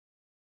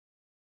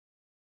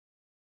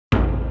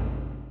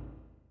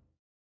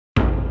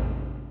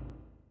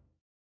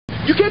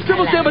You can't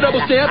triple stamp a double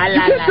stamp.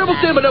 You can't triple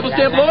stamp a double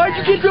stamp, Lloyd.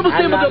 You can't triple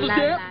stamp a double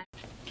stamp.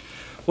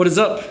 What is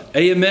up,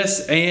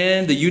 AMS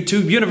and the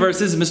YouTube universe?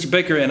 This is Mr.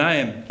 Baker, and I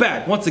am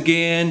back once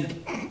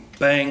again,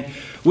 bang,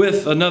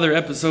 with another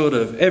episode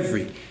of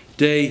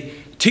Everyday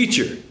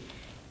Teacher.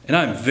 And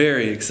I'm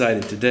very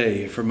excited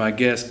today for my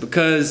guest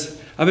because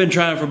I've been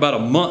trying for about a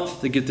month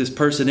to get this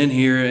person in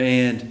here,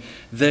 and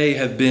they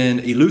have been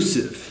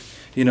elusive.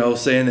 You know,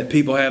 saying that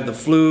people have the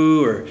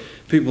flu or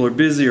people are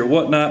busy or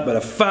whatnot, but I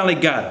finally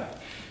got it.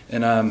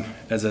 And I'm,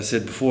 as I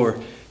said before,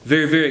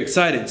 very, very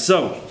excited.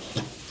 So,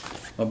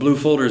 my blue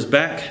folder is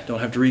back. Don't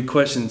have to read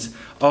questions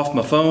off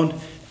my phone.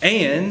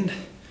 And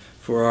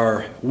for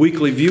our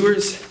weekly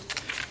viewers,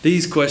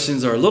 these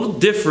questions are a little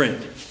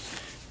different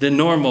than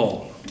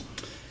normal.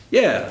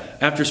 Yeah,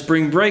 after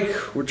spring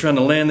break, we're trying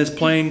to land this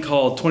plane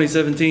called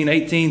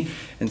 2017-18,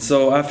 and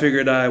so I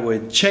figured I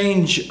would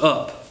change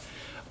up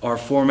our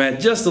format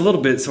just a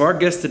little bit. So our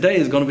guest today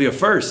is going to be a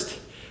first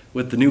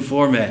with the new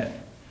format.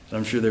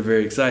 I'm sure they're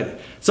very excited.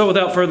 So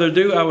without further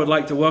ado, I would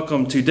like to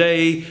welcome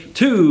today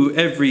to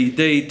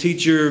Everyday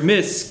Teacher,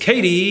 Miss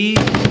Katie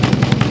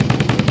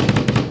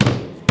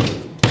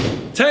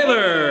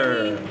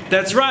Taylor.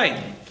 That's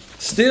right.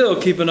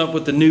 Still keeping up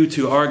with the new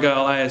to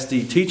Argyle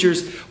ISD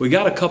teachers. We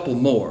got a couple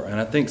more, and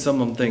I think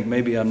some of them think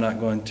maybe I'm not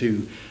going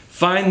to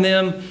find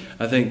them.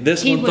 I think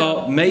this one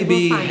thought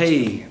maybe,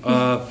 hey,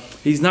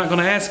 he's not going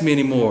to ask me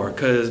anymore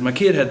because my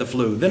kid had the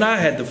flu. Then I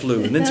had the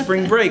flu, and then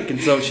spring break, and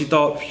so she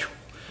thought, phew,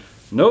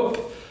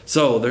 nope.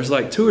 So there's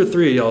like 2 or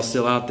 3 of y'all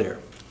still out there.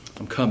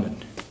 I'm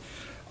coming.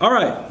 All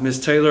right, Miss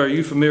Taylor, are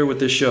you familiar with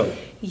this show?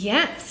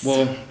 Yes.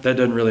 Well, that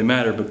doesn't really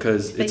matter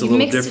because it's a little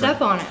different. Mixed it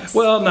up on us.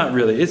 Well, not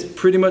really. It's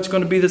pretty much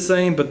going to be the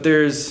same, but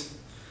there's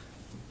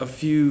a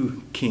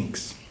few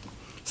kinks.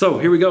 So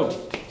here we go.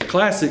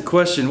 Classic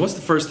question. What's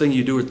the first thing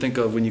you do or think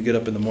of when you get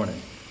up in the morning?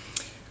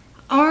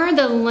 Are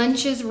the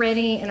lunches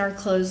ready and our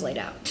clothes laid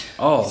out?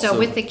 Oh, so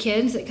with the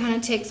kids, it kind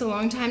of takes a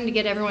long time to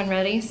get everyone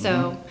ready.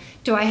 So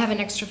do I have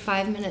an extra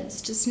 5 minutes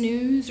to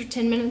snooze or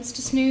 10 minutes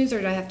to snooze, or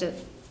do I have to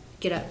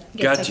get up,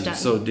 get stuff done?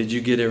 So did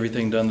you get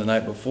everything done the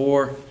night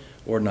before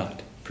or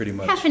not? Pretty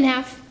much. Half and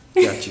half.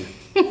 Got you.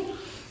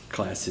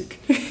 Classic.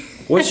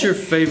 What's your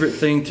favorite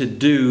thing to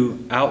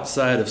do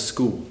outside of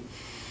school?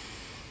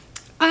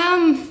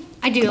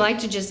 I do like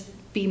to just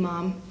be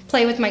mom,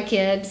 play with my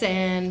kids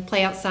and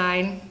play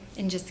outside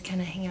and just kind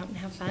of hang out and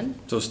have fun.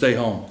 So stay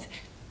home.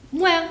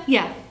 Well,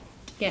 yeah.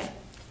 Nice.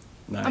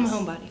 I'm a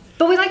homebody.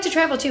 But we like to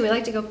travel too. We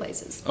like to go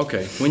places.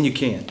 Okay, when you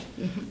can.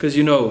 Because,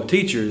 you know,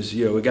 teachers,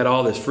 you know, we got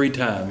all this free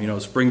time, you know,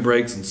 spring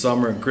breaks and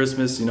summer and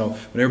Christmas, you know,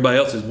 when everybody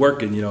else is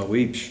working, you know,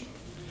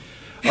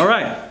 All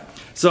right.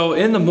 So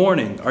in the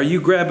morning, are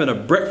you grabbing a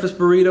breakfast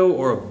burrito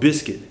or a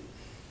biscuit?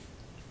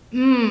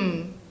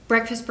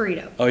 Breakfast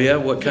burrito. Oh, yeah?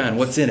 What kind? Yes.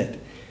 What's in it?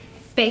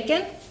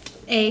 Bacon,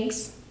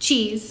 eggs,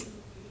 cheese,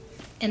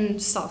 and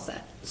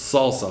salsa.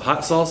 Salsa. Hot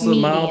salsa?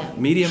 Medium. Mild?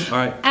 Medium? All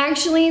right.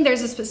 Actually,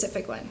 there's a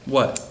specific one.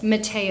 What?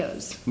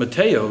 Mateo's.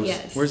 Mateo's?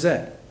 Yes. Where's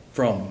that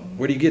from?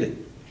 Where do you get it?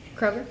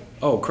 Kroger.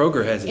 Oh,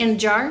 Kroger has it. In a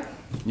jar.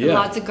 Yeah.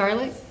 Lots of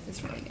garlic.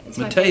 It's really good. It's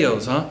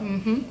Mateo's, huh?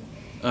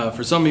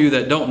 For some of you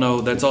that don't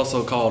know, that's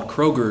also called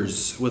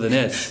Kroger's with an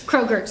S.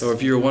 Kroger's. So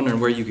if you're wondering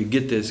where you could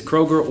get this,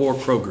 Kroger or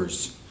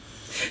Kroger's.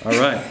 All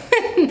right.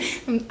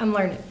 I'm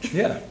learning.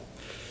 Yeah.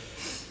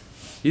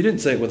 You didn't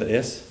say it with an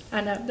S. I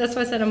know. That's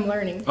why I said I'm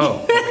learning.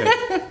 Oh,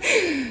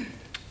 okay.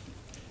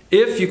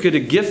 If you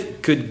could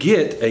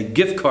get a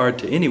gift card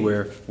to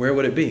anywhere, where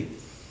would it be?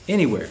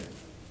 Anywhere.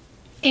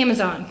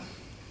 Amazon.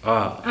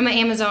 Ah. I'm an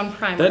Amazon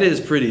Prime. That is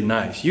pretty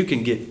nice. You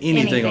can get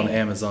anything on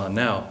Amazon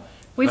now.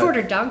 We've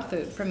ordered dog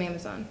food from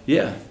Amazon.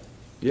 Yeah.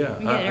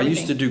 I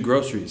used to do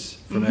groceries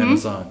from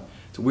Amazon.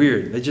 It's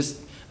weird.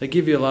 They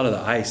give you a lot of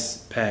the ice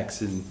packs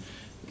and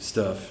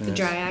stuff. The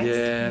dry ice?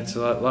 Yeah, it's a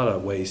lot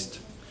of waste.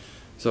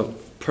 So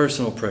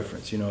personal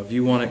preference, you know, if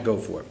you want it, go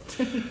for it.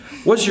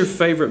 What's your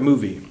favorite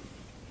movie?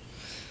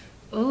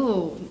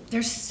 Oh,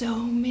 there's so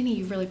many.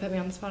 You really put me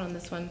on the spot on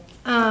this one.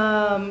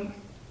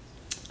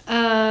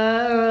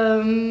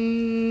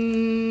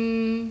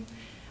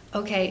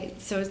 Okay,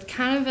 so it's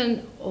kind of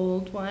an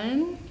old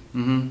one,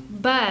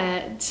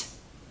 but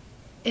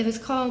it was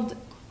called,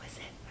 what was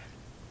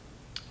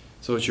it?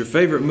 So it's your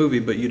favorite movie,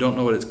 but you don't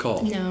know what it's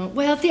called? No.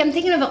 Well, see, I'm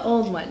thinking of an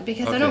old one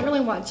because I don't Okay. really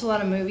watch a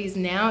lot of movies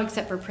now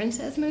except for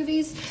princess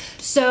movies.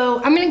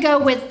 So I'm going to go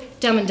with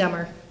Dumb and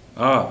Dumber.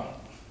 Ah.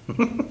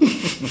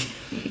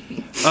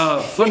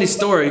 Funny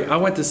story, I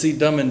went to see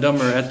Dumb and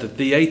Dumber at the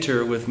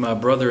theater with my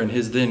brother and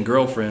his then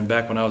girlfriend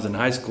back when I was in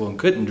high school and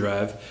couldn't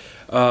drive.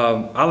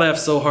 I laughed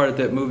so hard at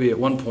that movie at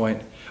one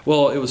point.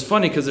 Well, it was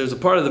funny because there's a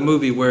part of the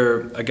movie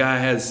where a guy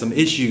has some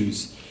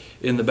issues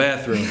in the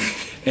bathroom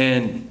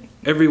and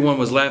everyone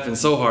was laughing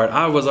so hard.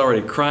 I was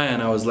already crying,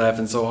 I was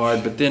laughing so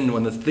hard, but then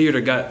when the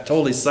theater got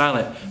totally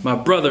silent, my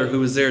brother, who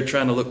was there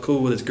trying to look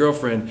cool with his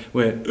girlfriend,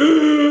 went,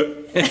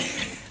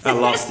 I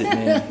lost it,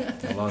 man.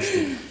 I lost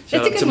it.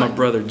 Shout out to my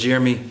brother,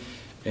 Jeremy,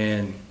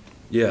 and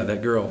yeah,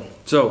 that girl.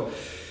 So,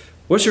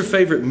 what's your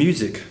favorite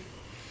music?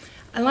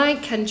 I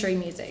like country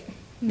music.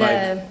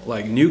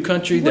 Like new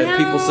country that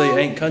people say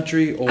ain't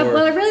country, or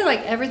well, I really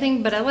like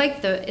everything, but I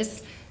like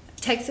it's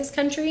Texas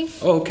country.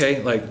 Oh,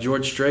 okay, like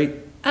George Strait.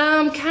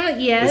 Kind of,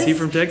 yes. Is he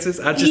from Texas?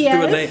 I just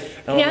threw a name.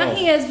 I don't know.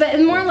 He is, but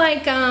more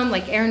like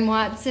Aaron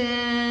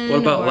Watson. What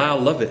about Lyle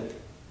Lovett?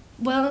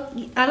 Well,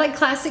 I like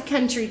classic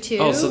country too.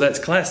 Oh, so that's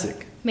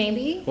classic.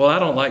 Maybe. Well, I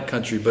don't like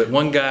country, but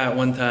one guy at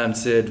one time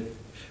said,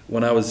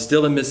 when I was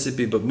still in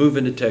Mississippi but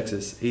moving to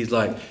Texas, he's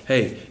like,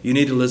 hey, you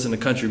need to listen to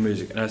country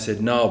music. And I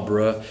said, no,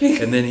 bruh.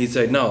 And then he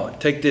said, no,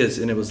 take this.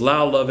 And it was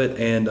Lyle Lovett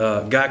and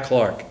Guy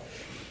Clark.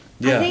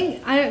 Yeah. I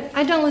think,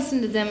 I don't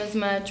listen to them as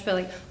much, but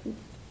like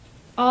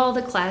all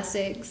the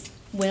classics,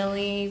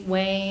 Willie,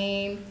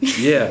 Wayne.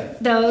 Yeah.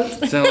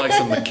 Those. Sound like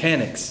some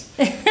mechanics.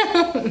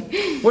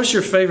 What's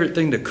your favorite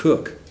thing to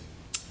cook?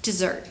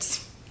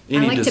 Desserts.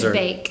 Any I like dessert. to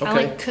bake. Okay. I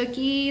like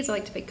cookies. I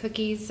like to bake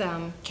cookies,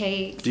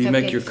 cakes. Do you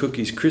make your cupcakes.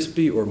 cookies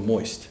crispy or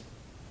moist?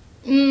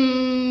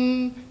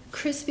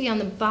 Crispy on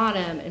the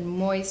bottom and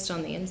moist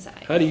on the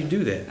inside. How do you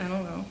do that? I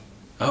don't know.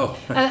 Oh.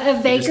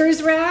 A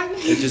baker's rack?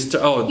 It just,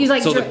 You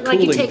like, so the like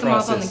you cooling take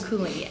process. them off on the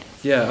cooling, yeah.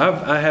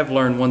 Yeah, I have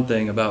learned one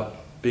thing about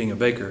being a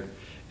baker,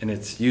 and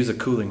it's use a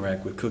cooling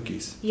rack with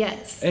cookies.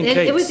 Yes. And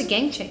It was cakes. a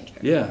game changer.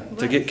 Yeah, It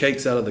to was. get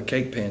cakes out of the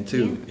cake pan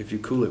too, if you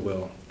cool it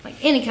well. Like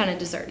any kind of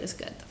dessert is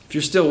good. If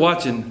you're still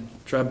watching,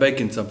 try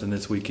baking something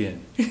this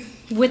weekend.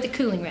 With the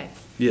cooling rack.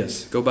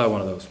 Yes, go buy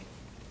one of those.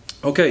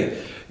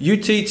 Okay, you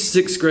teach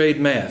 6th grade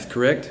math,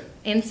 correct?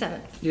 And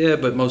 7th. Yeah,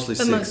 but mostly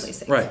But 6th. mostly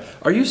 6th. Right.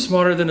 Are you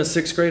smarter than a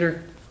 6th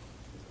grader?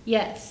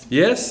 Yes.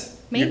 Yes?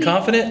 Maybe. You're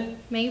confident?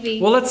 Maybe.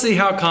 Well, let's see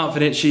how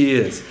confident she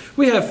is.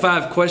 We have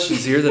 5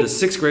 questions here that a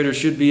 6th grader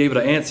should be able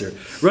to answer,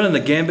 running the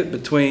gambit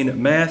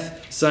between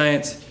math,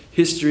 science,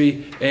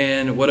 history,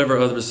 and whatever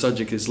other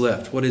subject is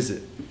left. What is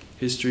it?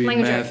 History,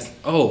 Language math? arts.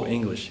 Oh,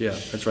 English. Yeah,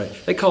 that's right.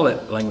 They call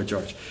it language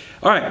arts.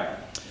 All right.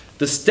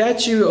 The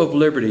Statue of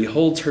Liberty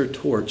holds her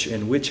torch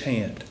in which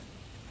hand?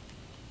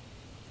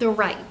 The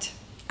right.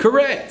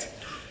 Correct.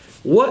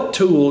 What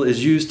tool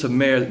is used to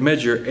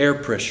measure air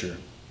pressure?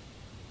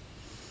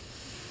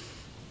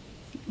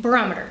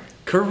 Barometer.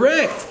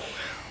 Correct.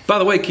 By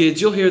the way,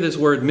 kids, you'll hear this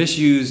word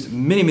misused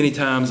many, many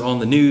times on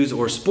the news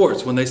or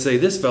sports when they say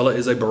this fella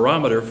is a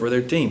barometer for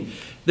their team.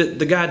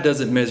 The guy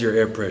doesn't measure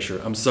air pressure.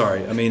 I'm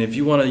sorry. I mean, if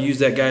you want to use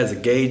that guy as a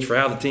gauge for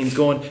how the team's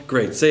going,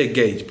 great. Say a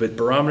gauge. But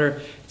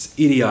barometer, it's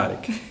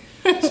idiotic.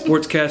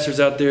 Sportscasters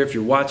out there, if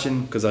you're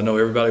watching, because I know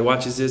everybody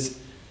watches this,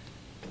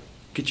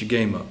 get your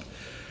game up.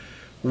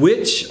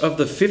 Which of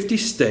the 50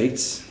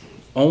 states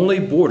only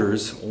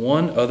borders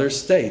one other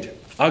state?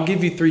 I'll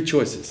give you 3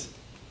 choices.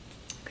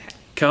 Okay.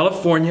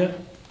 California,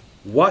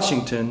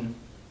 Washington,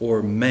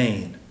 or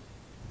Maine?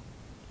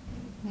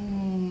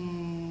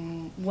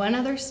 One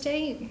other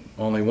state?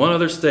 Only one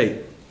other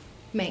state.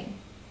 Maine.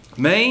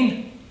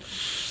 Maine?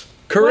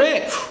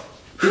 Correct.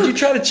 Did you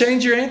try to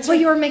change your answer? Well,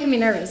 you were making me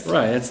nervous.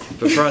 Right, that's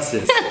the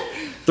process.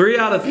 3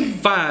 out of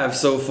 5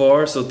 so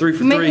far, so 3 for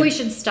 3. Maybe we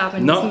should stop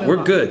and just No, move we're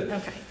on. good.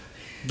 Okay.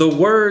 The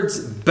words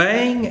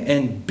bang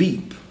and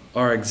beep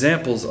are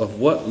examples of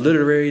what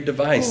literary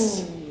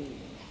device?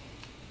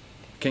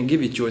 Can't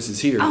give you choices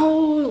here.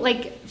 Oh,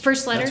 like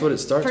first letter? That's what it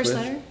starts first with.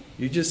 First letter?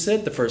 You just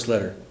said the first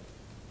letter.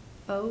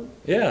 Oh.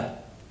 Yeah.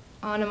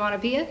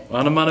 Onomatopoeia?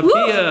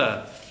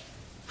 Onomatopoeia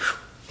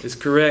is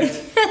correct.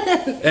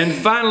 And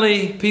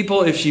finally,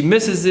 people, if she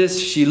misses this,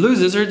 she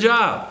loses her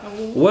job.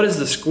 What is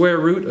the square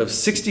root of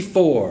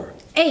 64?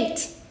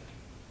 8.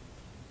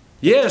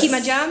 Yes. Keep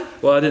my job?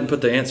 Well, I didn't put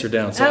the answer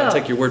down, so I'll Oh.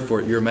 take your word for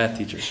it. You're a math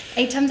teacher.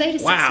 8 times 8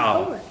 is 64.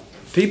 Wow.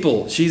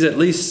 People, she's at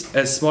least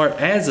as smart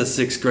as a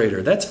 6th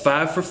grader. That's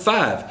 5 for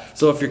 5.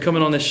 So if you're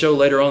coming on this show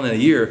later on in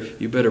the year,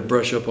 you better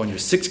brush up on your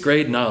 6th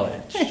grade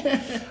knowledge.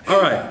 All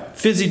right,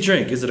 fizzy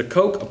drink. Is it a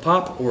Coke, a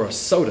pop, or a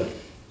soda?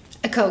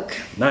 A Coke.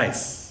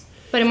 Nice.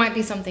 But it might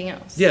be something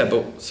else. Yeah,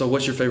 but so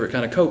what's your favorite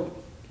kind of Coke?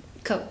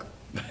 Coke.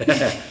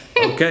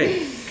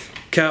 Okay.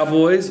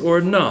 Cowboys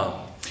or no?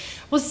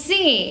 Well,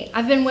 see,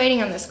 I've been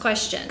waiting on this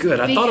question. Good.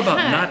 I thought about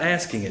because not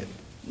asking it.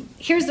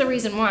 Here's the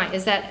reason why,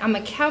 is that I'm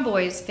a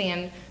Cowboys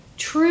fan,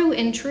 true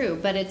and true,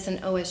 but it's an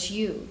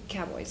OSU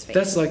Cowboys fan.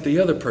 That's like the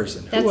other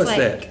person. Who That's was like-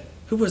 that?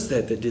 Who was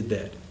that did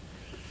that?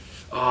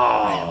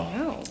 I don't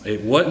know.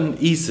 It wasn't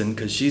Eason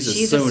because she's a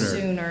She's Sooner. a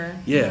Sooner.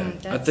 Yeah, I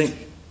That's- think,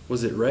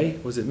 was it Ray?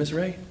 Was it Miss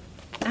Ray?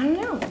 I don't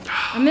know.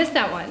 I missed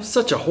that one.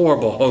 Such a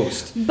horrible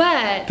host.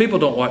 But, People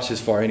don't watch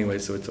this far anyway,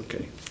 so it's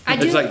okay. I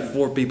There's do- like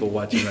 4 people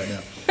watching right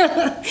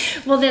now.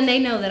 well, then they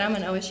know that I'm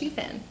an OSU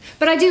fan.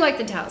 But I do like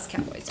the Dallas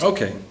Cowboys. too.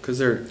 Okay, because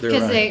they're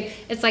Because right.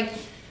 it's like,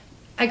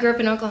 I grew up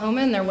in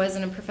Oklahoma and there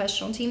wasn't a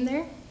professional team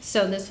there.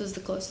 So this was the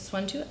closest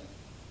one to it.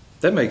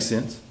 That makes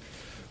sense.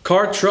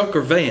 Car, truck,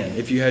 or van,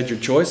 if you had your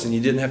choice and you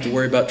didn't have to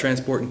worry about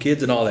transporting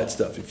kids and all that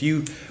stuff. If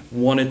you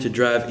wanted to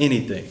drive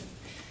anything.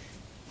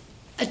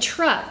 A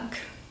truck.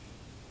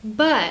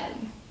 But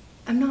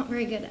I'm not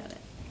very good at it.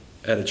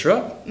 At a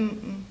truck? A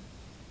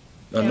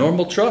No.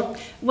 normal truck?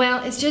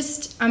 Well, it's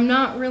just, I'm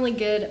not really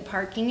good at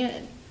parking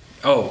it.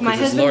 Oh, My because it's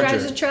husband larger.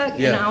 drives a truck and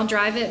Yeah. I'll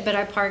drive it, but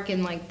I park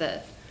in like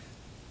the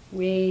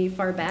way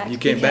far back. You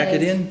can't back it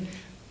because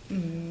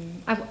in?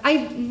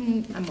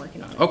 I'm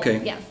working on it.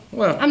 Okay. Yeah.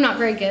 Well, I'm not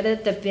very good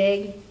at the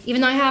big.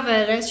 Even though I have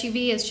an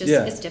SUV, it's just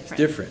Yeah, it's different.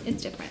 it's different.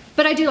 It's different.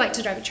 But I do like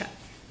to drive a truck.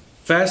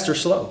 fast or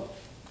slow?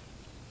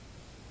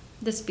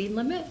 The speed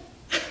limit.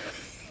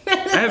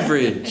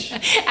 Average.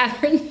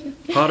 Average.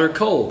 Hot or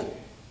cold?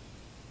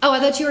 Oh, I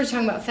thought you were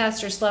talking about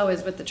fast or slow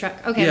is with the truck.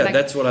 Okay. Yeah, like,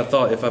 that's what I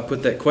thought. If I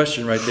put that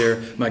question right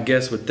there, my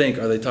guess would think,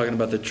 are they talking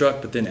about the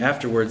truck? But then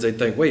afterwards they'd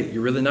think, wait,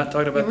 you're really not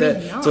talking about You're that?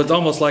 really not. So it's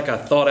almost like I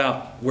thought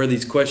out where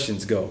these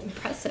questions go.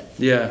 impressive.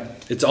 Yeah,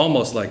 it's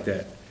almost like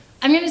that.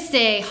 I'm gonna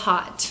say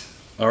hot.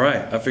 All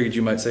right, I figured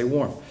you might say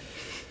warm.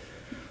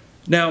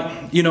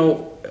 Now, you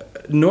know,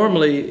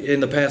 normally in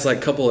the past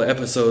like couple of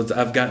episodes,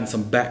 I've gotten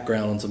some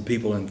background on some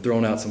people and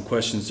thrown out some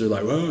questions. They're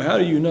like, well, how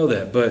do you know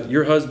that? But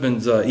your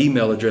husband's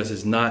email address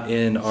is not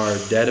in our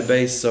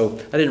database, so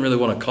I didn't really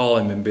want to call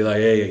him and be like,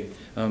 hey,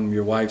 I'm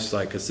your wife's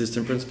like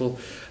assistant principal.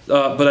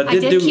 But I I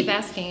did did keep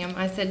asking him.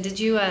 I said, did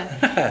you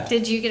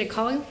get a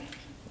call?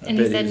 And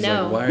he bet said was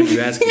no. like, why are you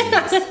asking me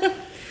this?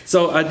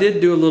 So I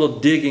did do a little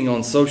digging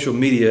on social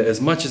media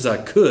as much as I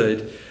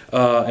could,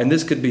 and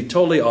this could be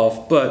totally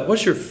off, but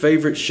what's your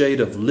favorite shade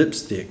of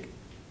lipstick?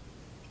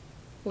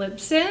 Lip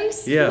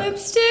Sense? Yeah.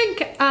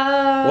 Lipstick?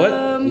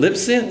 What? Lip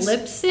Sense?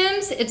 Lip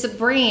Sense? It's a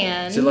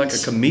brand. Is it like a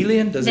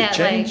chameleon? Does it that,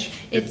 change? Like,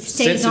 it If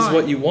stays sense on. is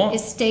what you want? It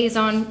stays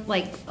on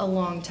like a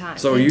long time.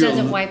 So are it you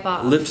doesn't a wipe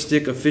off.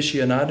 lipstick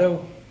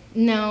aficionado?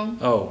 No.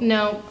 Oh.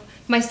 No.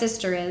 My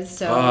sister is,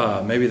 so.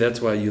 Ah, maybe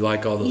that's why you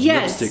like all those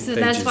Yes, lipstick so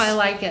pages. that's why I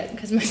like it,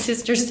 because my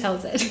sister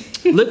sells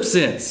it. Lip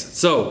Sense.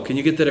 So, can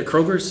you get that at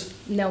Kroger's?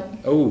 No,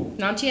 Oh.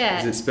 not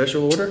yet. Is it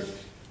special order?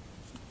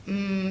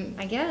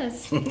 I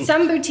guess.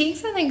 Some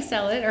boutiques, I think,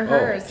 sell it, or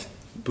hers.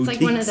 It's like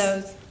one of boutiques.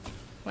 those,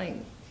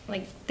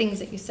 like things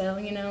that you sell,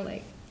 you know,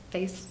 like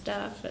face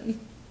stuff and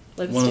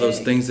lipstick. One of those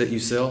things that you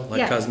sell, like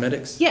Yeah.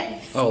 cosmetics?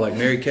 Yes. Oh, like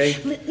Mary Kay?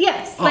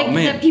 Yes, Oh, like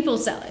man. that people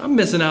sell it. I'm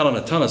missing out on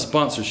a ton of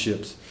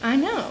sponsorships. I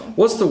know.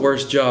 What's the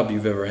worst job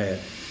you've ever had?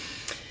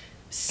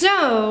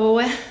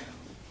 So,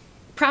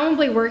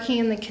 probably working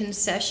in the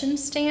concession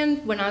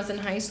stand when I was in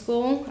high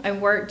school. I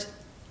worked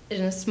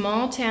in a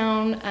small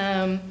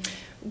town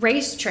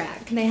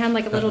racetrack. They had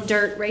like a little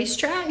dirt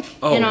racetrack.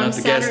 Oh, and on not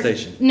the gas Saturday-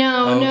 station.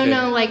 No, Oh, no, okay.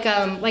 no, like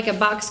a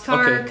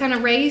boxcar Okay. kind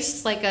of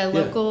race, like a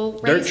local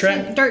Dirt race.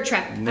 track? Dirt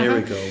track. There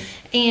we go.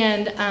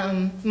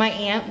 And my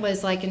aunt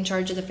was like in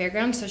charge of the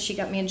fairground, so she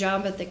got me a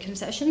job at the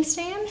concession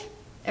stand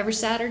every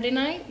Saturday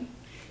night.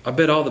 I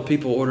bet all the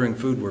people ordering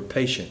food were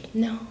patient.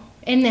 No,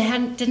 and they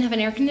didn't have an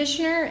air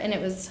conditioner, and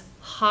it was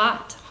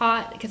hot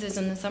because it was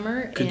in the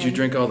summer. Could you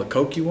drink all the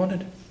Coke you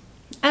wanted?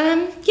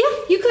 Yeah,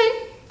 you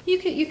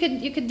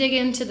could. You could dig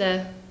into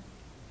the.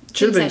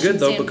 Should have been concession good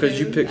though stand because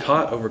you food. picked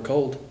hot over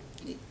cold.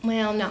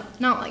 Well, no,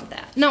 not like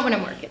that. Not when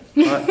I'm working.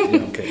 Hot?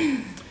 Yeah, okay.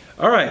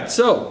 All right.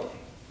 So,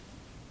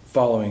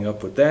 following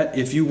up with that,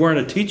 if you weren't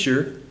a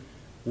teacher,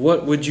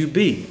 what would you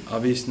be?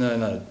 Obviously, not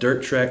a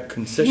dirt track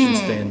concession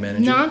stand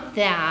manager. Not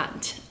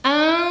that.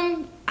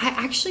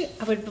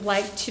 I would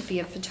like to be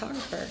a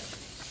photographer.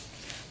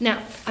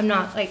 Now, I'm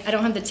not like I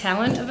don't have the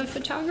talent of a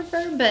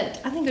photographer,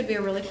 but I think it would be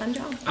a really fun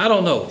job. I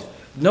don't know.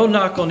 No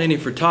knock on any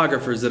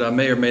photographers that I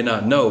may or may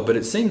not know, but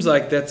it seems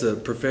like that's a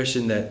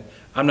profession that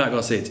I'm not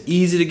going to say it's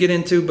easy to get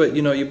into, but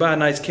you know, you buy a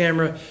nice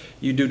camera,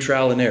 you do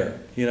trial and error.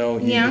 You know,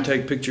 Yeah, you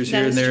take pictures that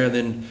here and is there, true. and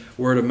then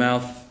word of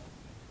mouth.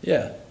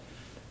 Yeah,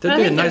 But I that'd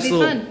be a think that'd nice be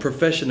little fun.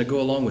 profession to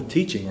go along with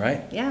teaching,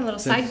 right? Yeah, a little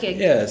Since- side gig.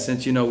 Yeah,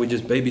 since you know we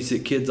just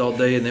babysit kids all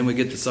day and then we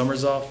get the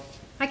summers off.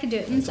 I could do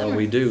it in the That's all summer.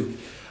 we do.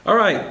 All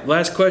right,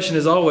 last question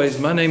as always.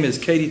 My name is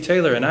Katie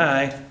Taylor, and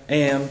I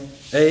am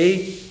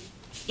a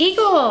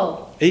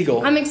Eagle.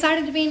 eagle. I'm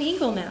excited to be an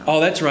eagle now. Oh,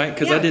 that's right,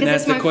 because Yeah, I didn't 'cause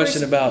ask it's the my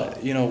question first-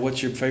 about, you know,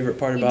 what's your favorite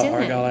part You about didn't.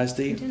 Argyle ISD?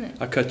 You didn't.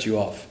 I cut you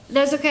off.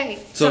 That's okay.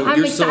 So So I'm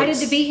you're so excited ex-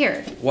 to be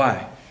here.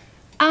 Why?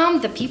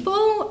 The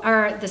people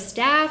are the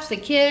staff, the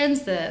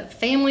kids, the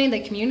family, the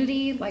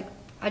community. Like,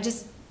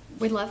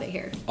 we love it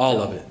here.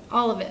 All of it.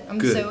 All of it. I'm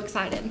Good. so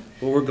excited.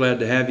 Well, we're glad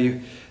to have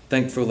you.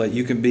 Thankful that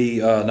you can be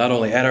not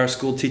only at our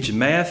school teaching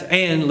math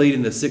and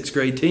leading the 6th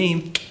grade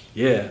team,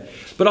 yeah,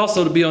 but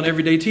also to be on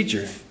Everyday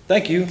Teacher.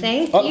 Thank you.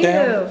 Thank Up, you.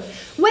 down.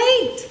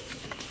 Wait.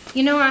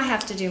 You know I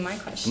have to do my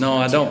question. No,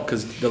 I too. don't,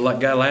 because the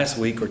guy last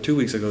week or 2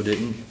 weeks ago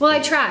didn't. Well, I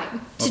tried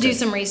to Okay. do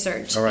some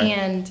research, All right.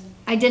 and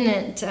I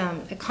didn't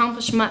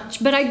accomplish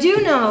much. But I do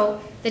know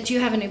that you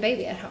have a new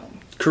baby at home.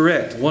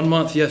 Correct. 1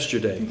 month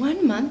yesterday.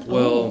 1 month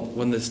Well, old.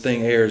 when this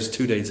thing airs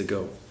 2 days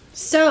ago.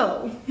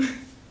 So,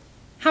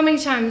 how many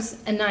times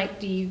a night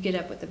do you get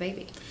up with the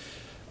baby?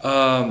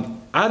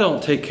 I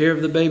don't take care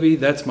of the baby.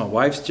 That's my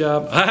wife's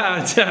job.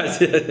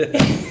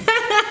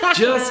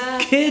 Just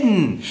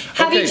kidding.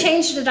 Have you Okay.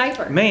 changed a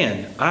diaper?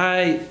 Man,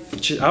 I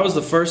was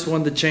the first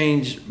one to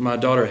change my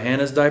daughter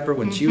Hannah's diaper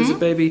when she was Mm-hmm. a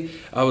baby.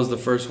 I was the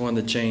first one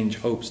to change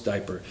Hope's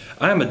diaper.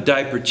 I am a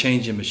diaper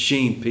changing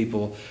machine,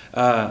 people.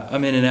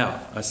 I'm in and out.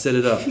 I set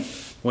it up.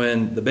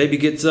 When the baby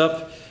gets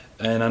up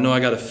and I know I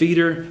got to feed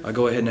her, I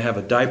go ahead and have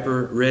a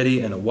diaper ready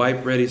and a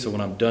wipe ready. So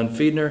when I'm done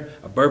feeding her,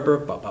 I burp her,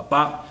 pop, pop,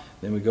 pop.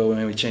 Then we go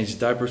and we change the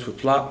diapers with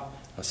plop.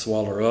 I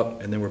swallow her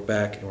up, and then we're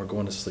back and we're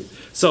going to sleep.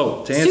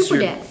 So to answer Super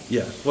your, dad.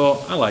 yeah,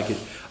 well, I like it.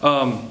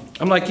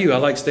 I'm like you. I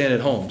like staying at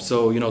home.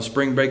 So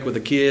spring break with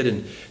a kid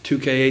and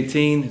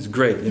 2K18 is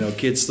great.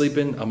 Kids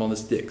sleeping, I'm on the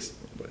sticks.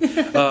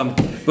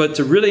 But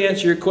to really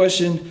answer your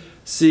question,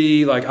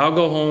 see, like I'll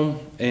go home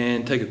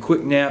and take a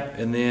quick nap,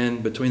 and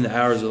then between the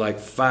hours of like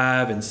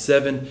 5 and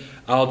 7,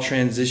 I'll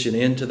transition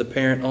into the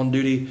parent on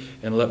duty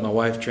and let my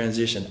wife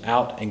transition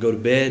out and go to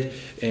bed,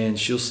 and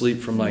she'll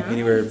sleep from like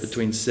anywhere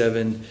between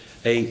 7,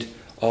 8,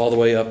 all the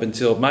way up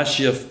until my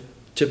shift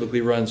typically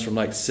runs from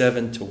like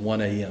 7 to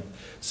 1 a.m.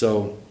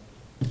 So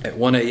at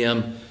 1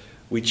 a.m.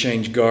 we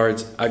change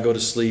guards, I go to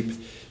sleep,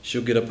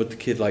 she'll get up with the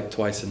kid like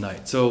twice a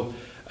night. So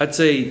I'd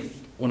say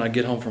when I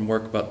get home from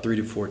work about 3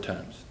 to 4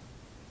 times.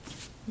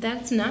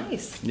 That's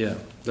nice. Yeah,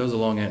 that was a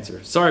long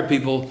answer. Sorry,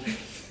 people.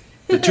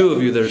 The two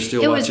of you that are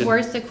still watching. It was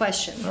worth the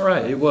question. All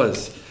right, it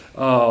was.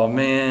 Oh,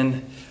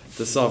 man.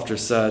 The softer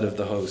side of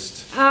the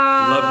host. Oh,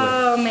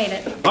 Lovely. made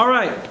it. All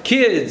right,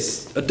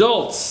 kids,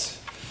 adults,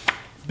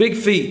 big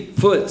feet,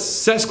 foots,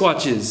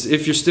 Sasquatches.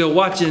 If you're still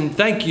watching,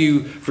 thank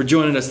you for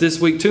joining us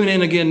this week. Tune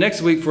in again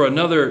next week for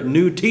another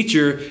new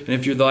teacher. And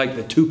if you're like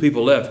the 2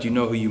 people left, you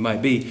know who you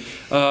might be.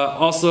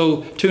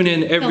 Also, tune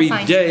in every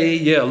day.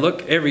 Yeah,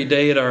 look every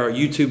day at our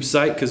YouTube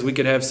site, because we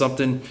could have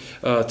something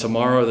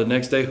tomorrow or the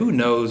next day. Who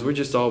knows? We're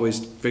just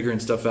always figuring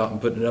stuff out and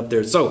putting it up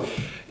there. So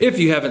if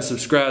you haven't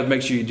subscribed,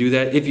 make sure you do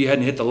that. If you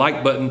hadn't hit the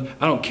like button,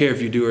 I don't care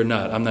if you do or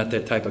not. I'm not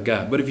that type of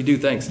guy. But if you do,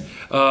 thanks.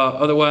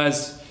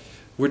 Otherwise,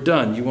 we're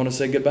done. You want to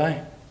say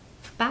goodbye?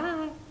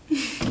 Bye.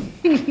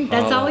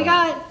 That's all we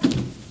got.